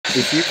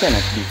If you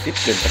cannot defeat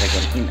the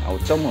dragon in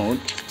auto mode,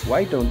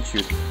 why don't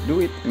you do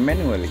it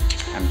manually?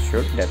 I'm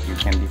sure that you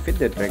can defeat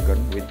the dragon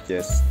with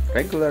just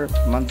regular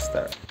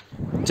monster.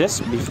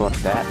 Just before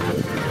that,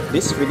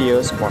 this video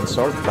is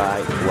sponsored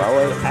by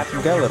Huawei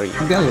AppGallery.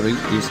 AppGallery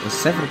is a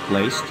safe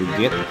place to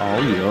get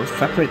all your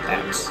favorite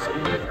apps.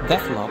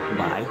 Developed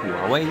by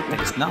Huawei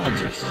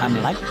Technologies.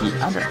 Unlike the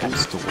other app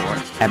store,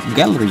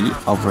 AppGallery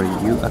offers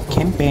you a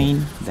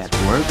campaign that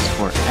works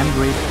for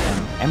Android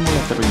and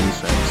emulator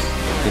users.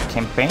 The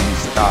campaign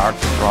starts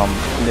from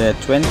the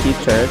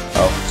 23rd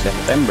of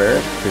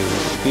September to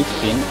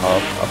 15th of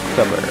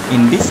October.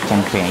 In this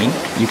campaign,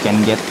 you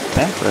can get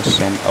 10%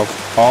 of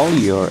all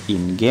your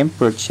in-game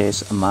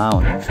purchase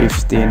amount,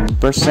 15%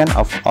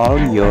 of all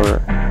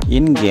your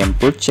in-game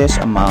purchase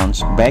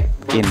amounts back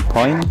in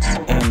points,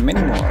 and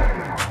many more.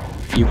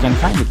 You can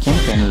find the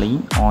campaign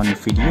link on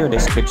video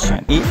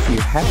description. If you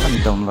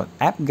haven't downloaded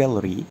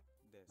AppGallery,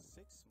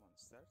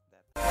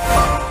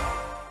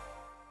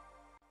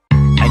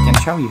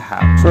 show you how.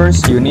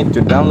 First, you need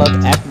to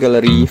download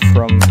AppGallery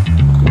from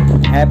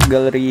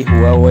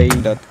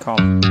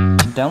appgalleryhuawei.com.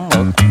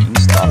 Download and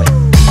install it.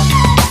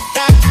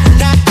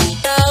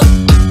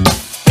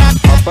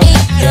 Open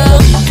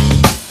AppGallery,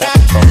 tap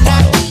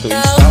Profile to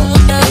install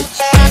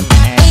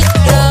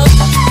HTML.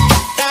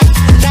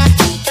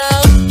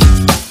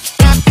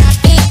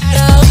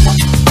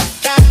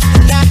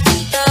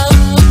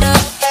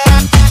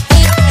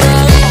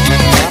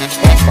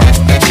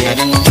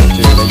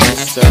 To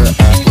register a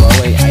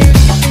Huawei ID.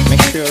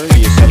 Make sure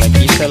you select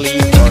Italy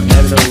or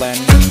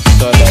Netherlands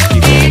so that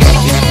you can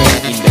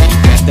participate in the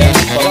event. Then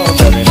follow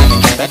the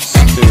remaining steps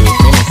to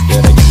finish the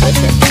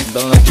registration.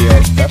 Download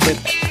your favorite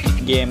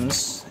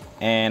games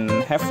and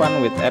have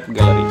fun with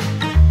AppGallery.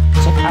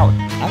 Check out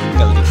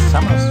AppGallery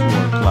Summer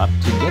Sword Club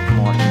to get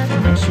more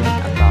information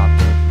about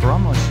the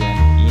promotion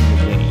in the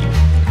game.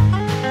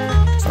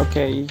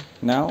 Okay,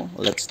 now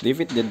let's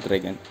defeat the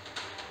dragon.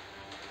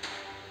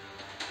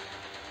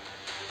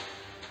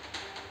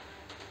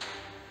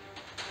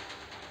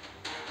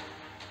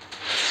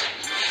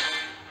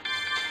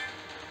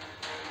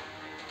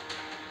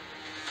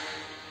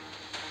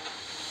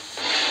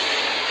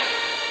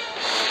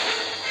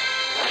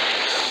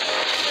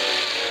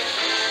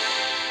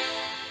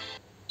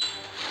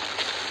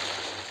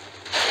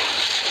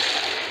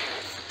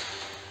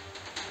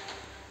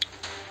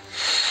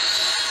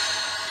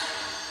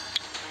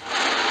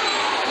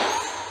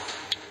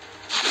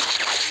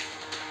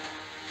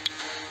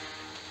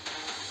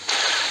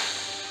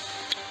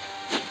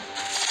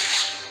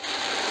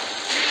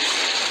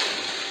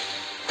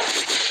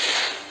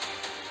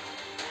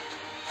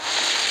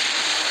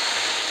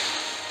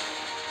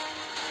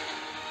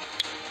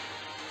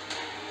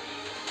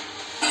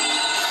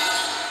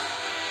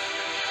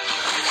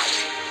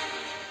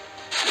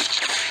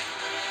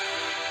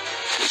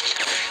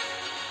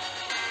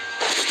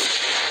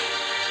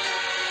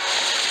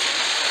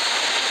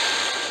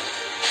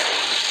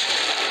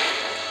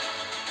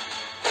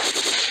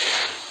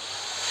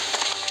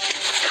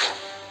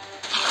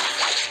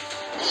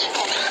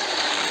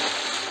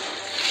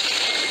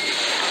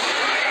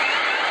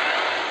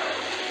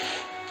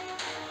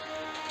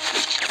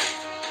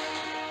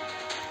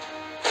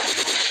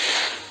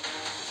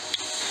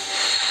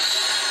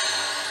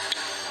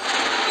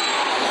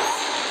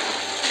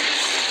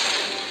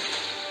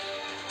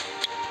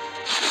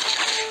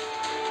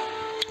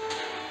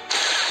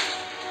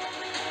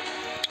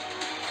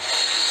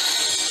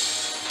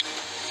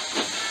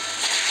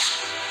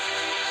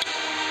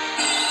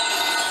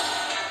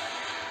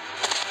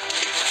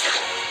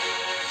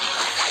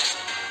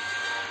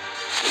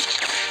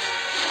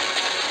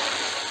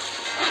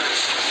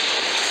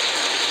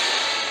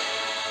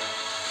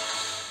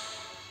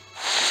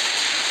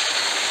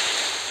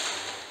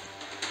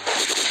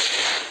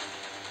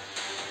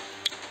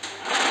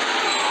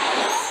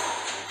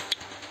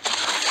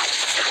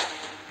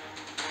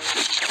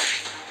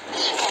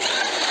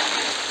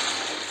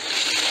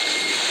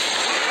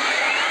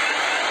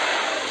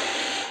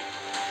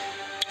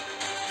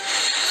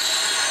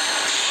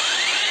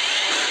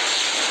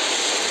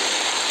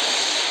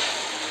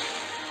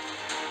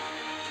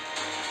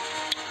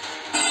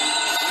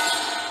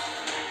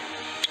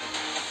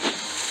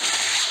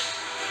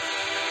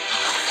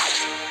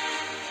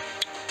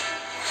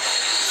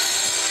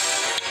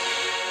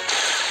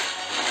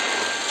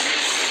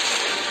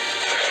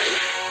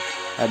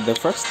 At the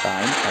first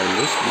time, I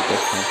lose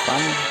because my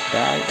fan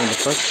died in the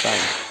first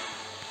time.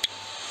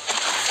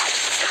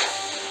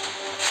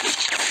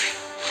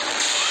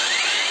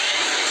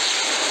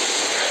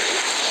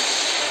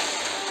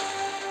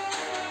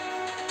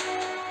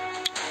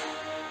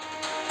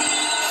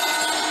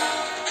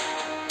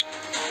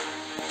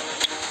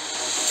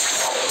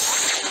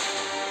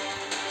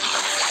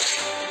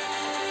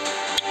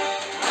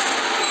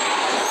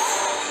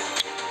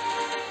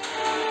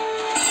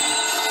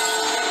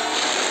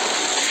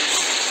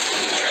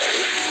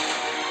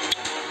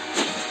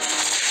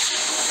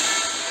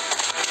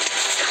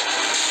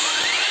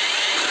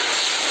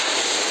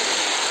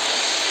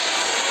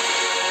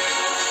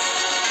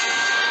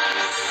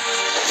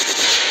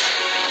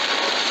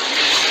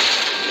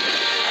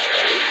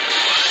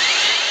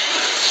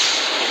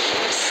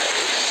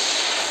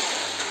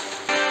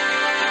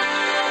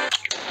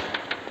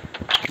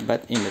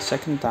 but in the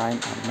second time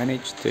I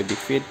managed to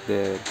defeat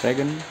the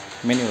dragon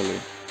manually.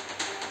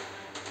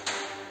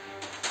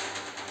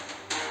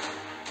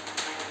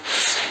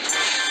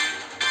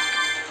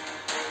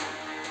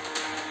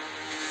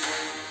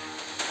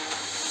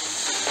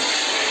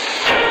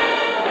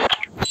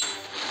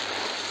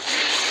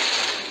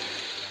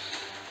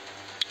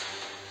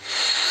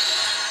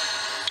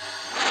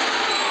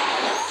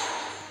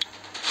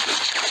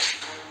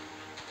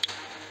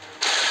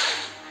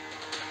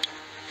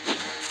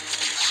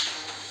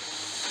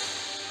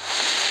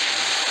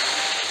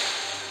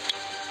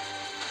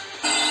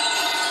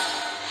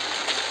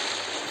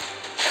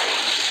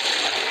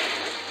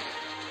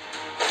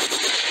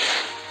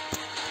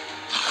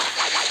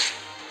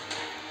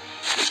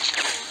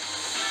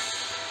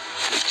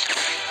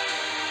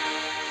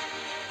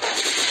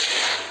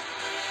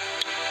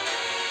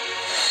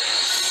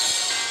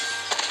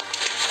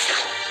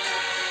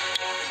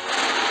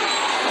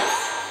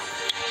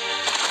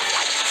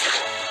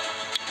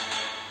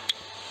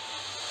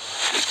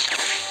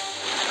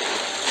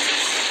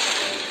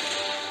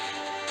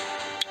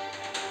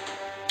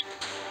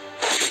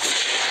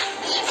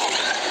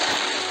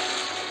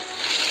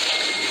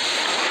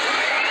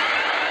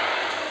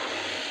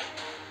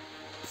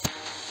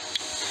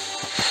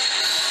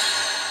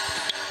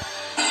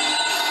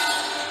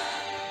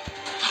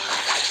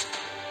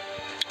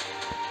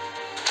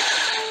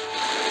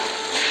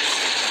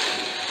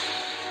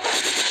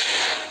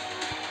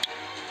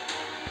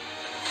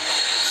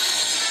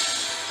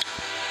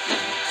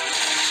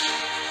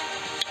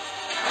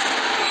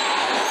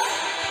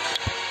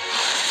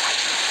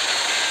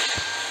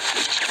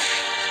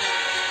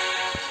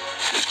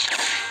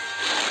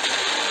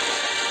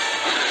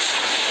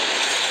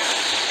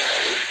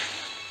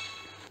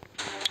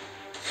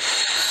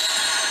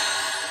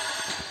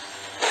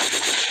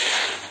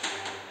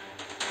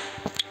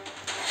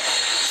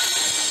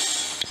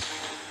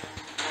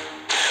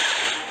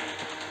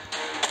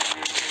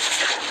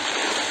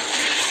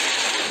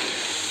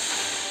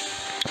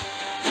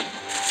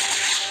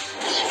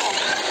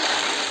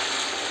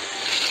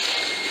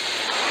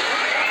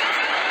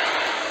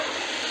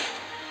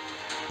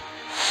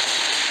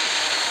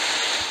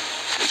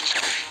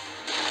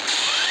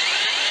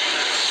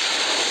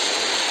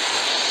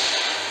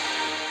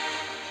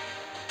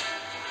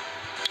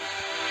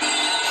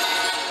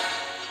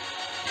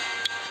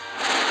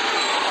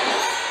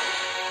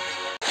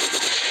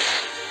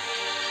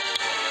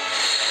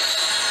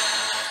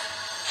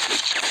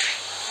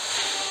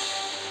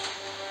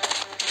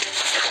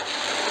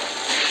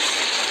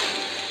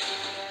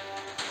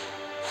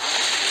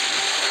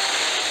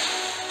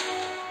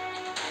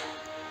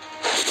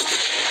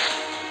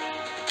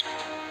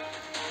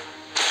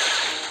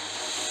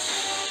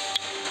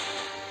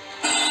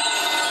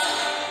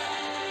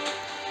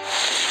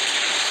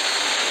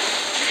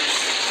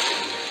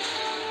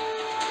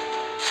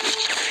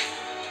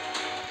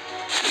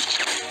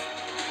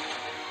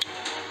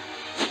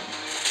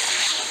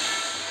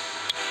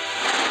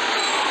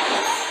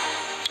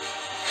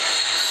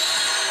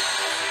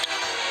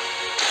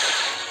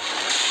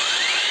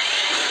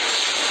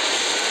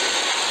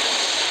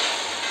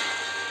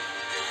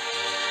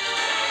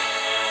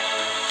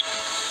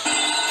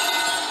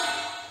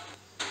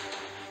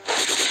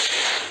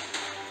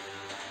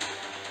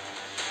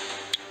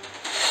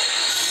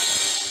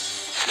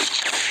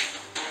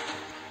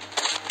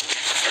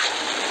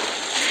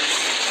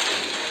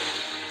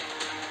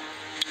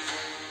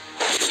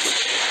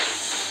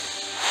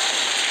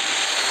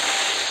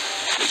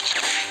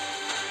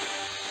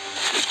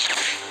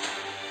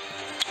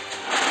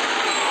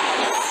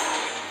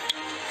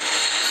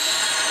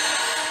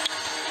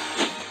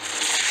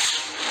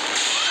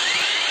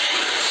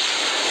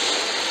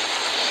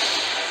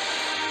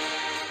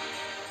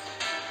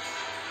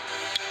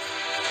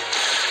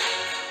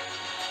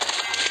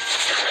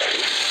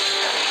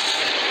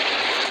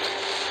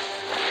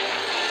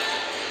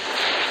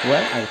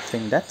 Well, I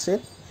think that's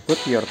it.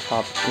 Put your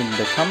thoughts in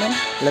the comment.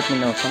 Let me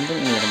know something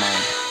in your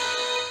mind.